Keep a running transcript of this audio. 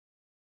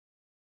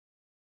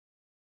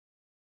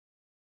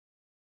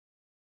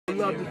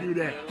love to do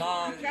that.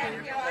 Long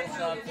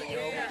close-ups and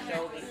your over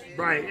shoulders.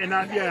 Right, and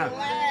yeah.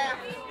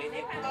 Then you do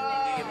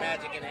your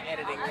magic in the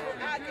editing.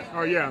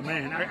 Oh yeah,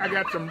 man. I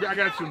got some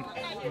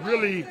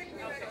really.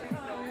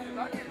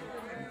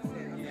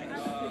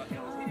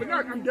 But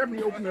I'm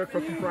definitely open up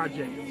for some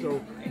projects.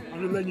 So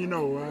I'm just letting you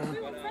know.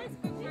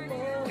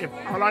 If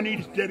all I need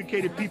is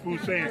dedicated people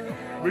saying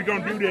we're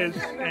gonna do this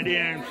and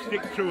then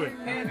stick to it.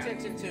 Pay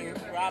attention to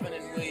Robin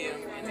and William,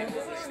 and then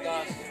we'll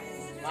discuss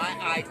my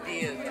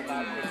ideas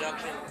about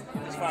production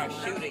as far as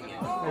shooting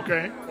it.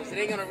 Okay. Because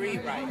they're gonna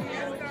rewrite.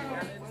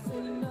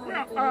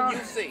 Well,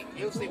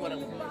 you'll see what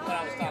I'm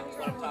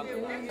talking about.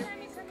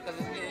 Because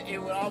it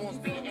would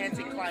almost be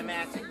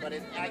anticlimactic, but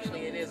it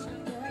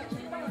isn't.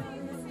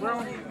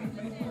 Well,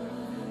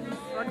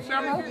 like I said,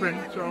 I'm open,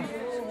 so.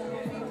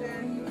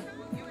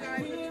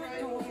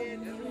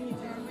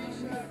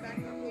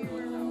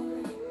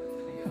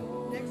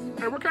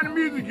 Hey, what kind of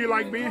music you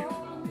like, B?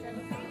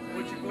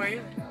 What you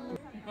playing?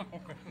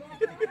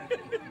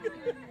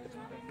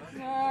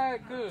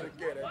 Alright, good.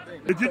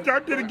 Did you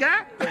talk to the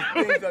guy?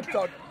 Things I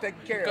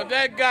take care of. Because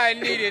that guy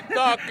needed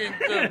talking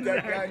to.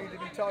 That guy needed to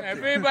be talked If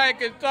to. anybody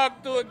can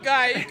talk to a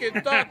guy, he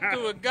can talk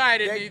to a guy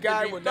that needs That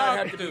guy to be would not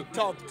have talked to be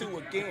talked to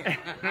again.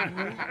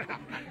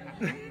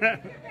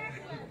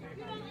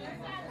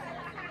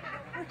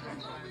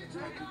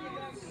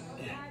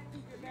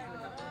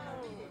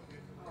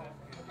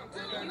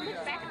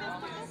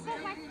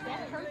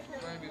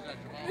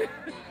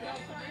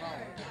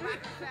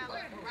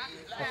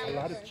 That's a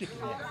lot of chicken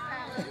there.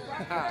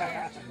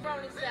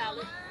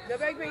 Salad. The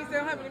baked beans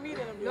don't have any meat in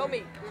them. No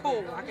meat.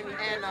 Cool. I can eat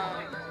And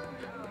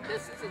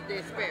this is the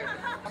asparagus.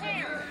 Give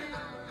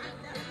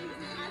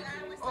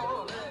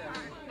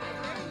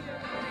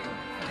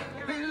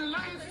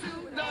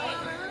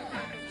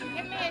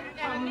me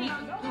a meat.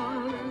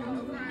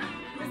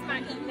 This is my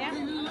eat now.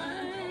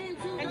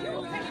 And you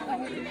will take it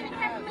over to Penny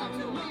Peppermint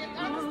too.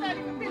 I'm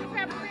studying for Penny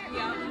Peppermint.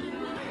 Yeah.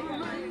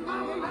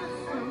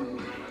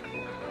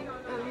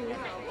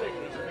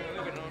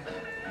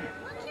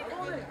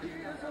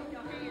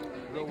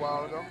 A little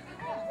while ago. A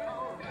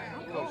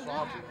little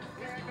salty.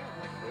 It's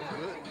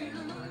good.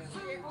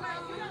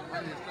 I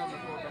need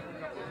something for a couple of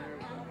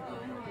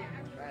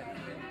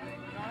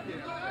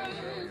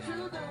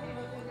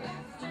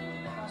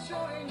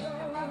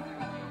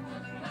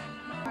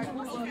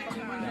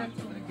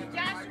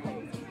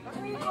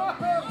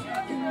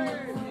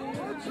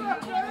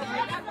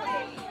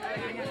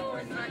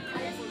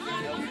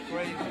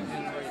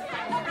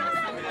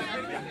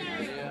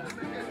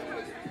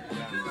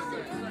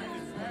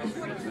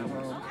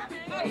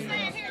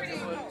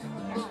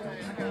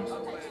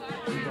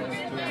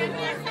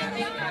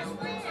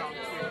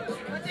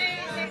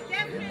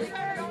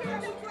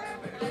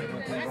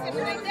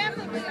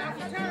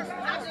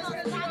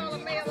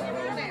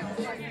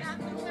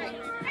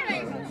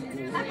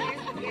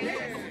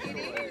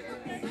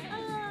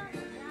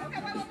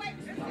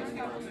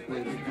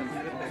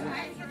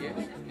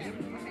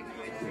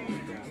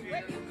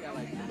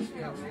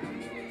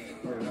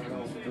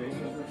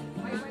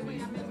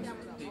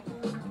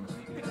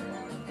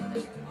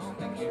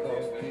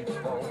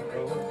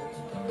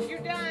You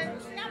done?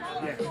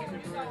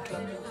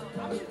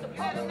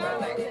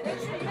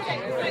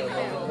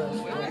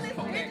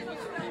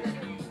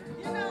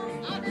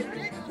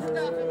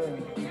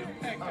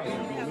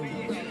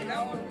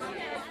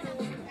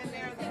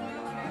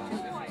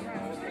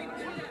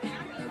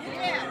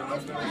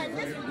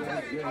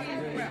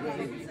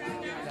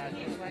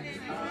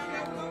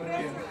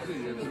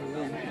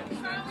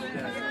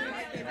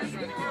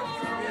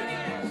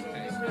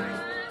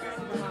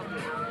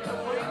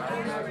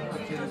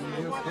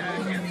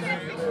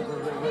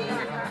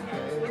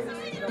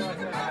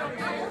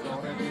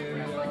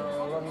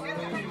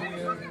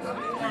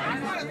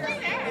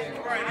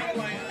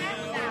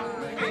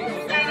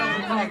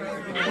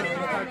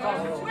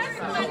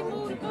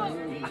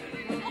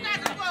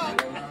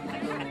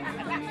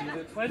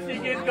 Once you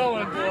get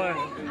going, boy.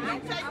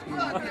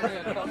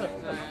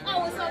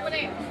 Oh, it's over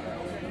there.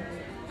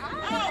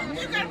 Oh,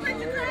 you got to bring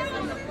your curls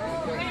on.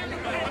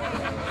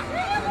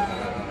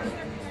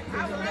 I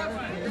would love to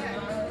do that.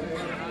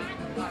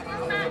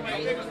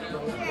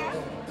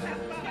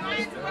 Can I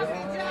interrupt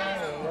you, John?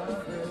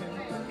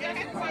 Yeah,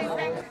 have 20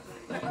 seconds.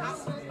 Like, oh,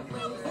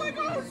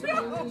 no.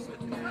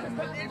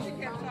 But then she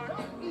kept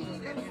talking. She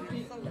said, so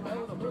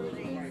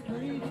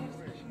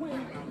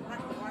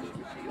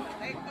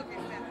they cook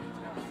it better.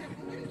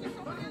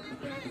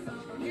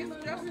 It's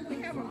just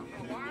we have a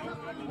while.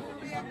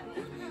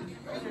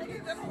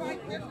 Just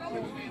like this,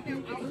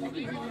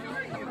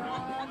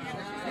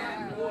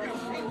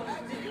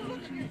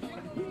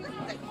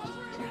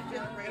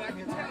 I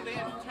can tell they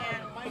have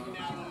tired Mike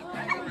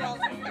now.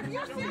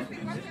 You're serious.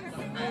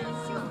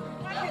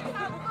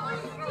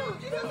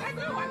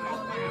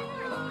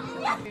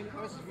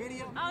 What's the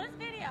video? Oh, this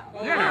video. Yeah,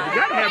 we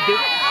gotta have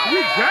video.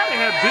 We gotta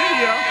have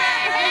video.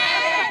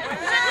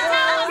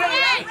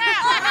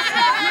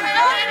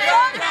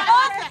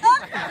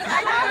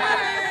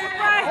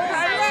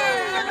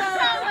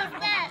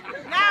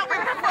 Now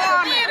we're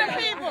performing. Theater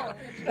people.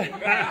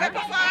 At the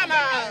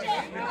farmhouse.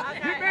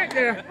 Get back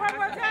there.